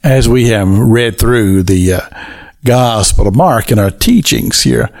As we have read through the Gospel of Mark in our teachings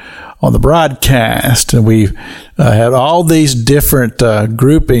here on the broadcast, and we've had all these different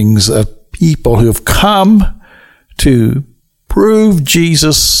groupings of people who have come to prove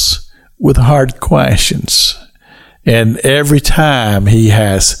Jesus with hard questions. And every time he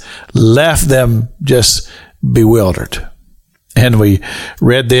has left them just bewildered. And we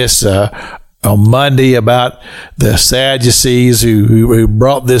read this on Monday about the Sadducees who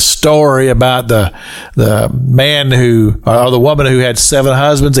brought this story about the man or the woman who had 7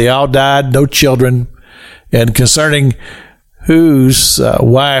 husbands. They all died, no children. And concerning whose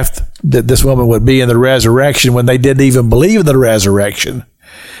wife that this woman would be in the resurrection when they didn't even believe in the resurrection.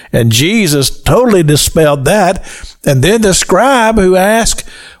 And Jesus totally dispelled that. And then the scribe who asked,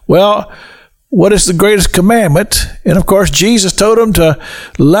 well, what is the greatest commandment? And of course, Jesus told him to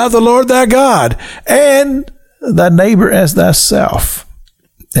love the Lord thy God and thy neighbor as thyself.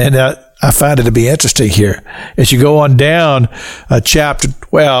 And I find it to be interesting here. As you go on down chapter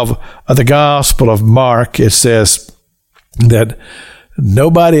 12 of the Gospel of Mark, it says that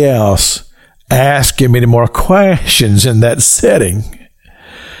nobody else asked him any more questions in that setting.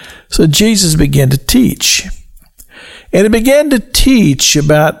 So Jesus began to teach. And he began to teach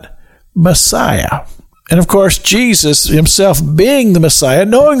about Messiah. And of course, Jesus himself being the Messiah,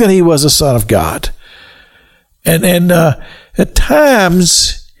 knowing that he was the Son of God. And at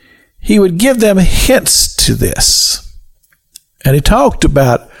times, he would give them hints to this. And he talked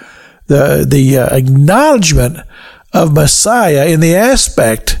about the acknowledgement of Messiah in the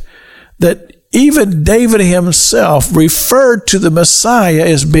aspect that even David himself referred to the Messiah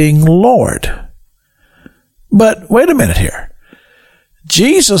as being Lord. But wait a minute here.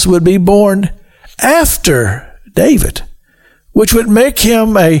 Jesus would be born after David, which would make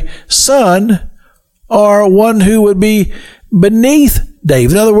him a son or one who would be beneath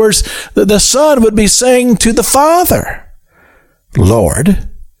David. In other words, the son would be saying to the Father, Lord.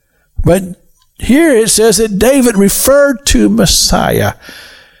 But here it says that David referred to Messiah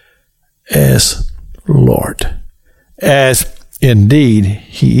as Lord, as indeed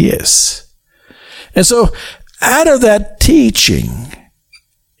he is. And so out of that teaching,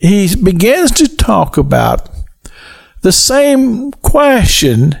 he begins to talk about the same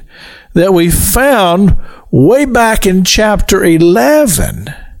question that we found way back in chapter 11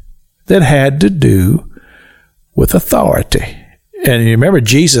 that had to do with authority. And you remember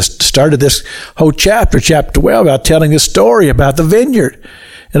Jesus started this whole chapter 12, about telling this story about the vineyard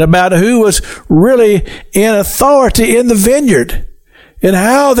and about who was really in authority in the vineyard and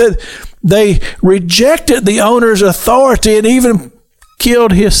how that they rejected the owner's authority and even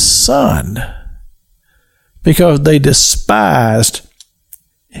killed his son because they despised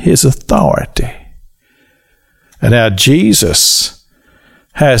his authority. And now Jesus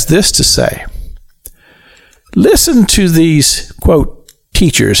has this to say. Listen to these, quote,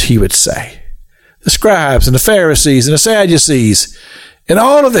 teachers, he would say. The scribes and the Pharisees and the Sadducees and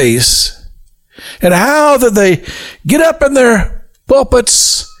all of these. And how that they get up in their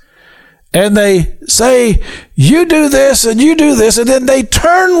pulpits and they say, you do this and you do this, and then they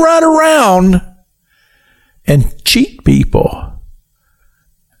turn right around and cheat people.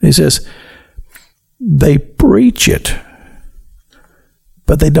 He says, they preach it,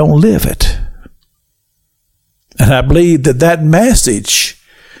 but they don't live it. And I believe that message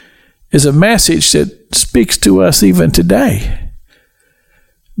is a message that speaks to us even today.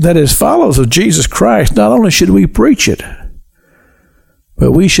 That as followers of Jesus Christ, not only should we preach it,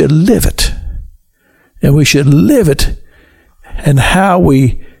 but we should live it. And we should live it in how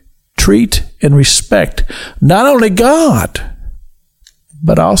we treat and respect not only God,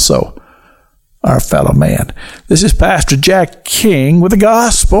 but also our fellow man. This is Pastor Jack King with the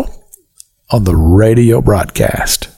Gospel on the radio broadcast.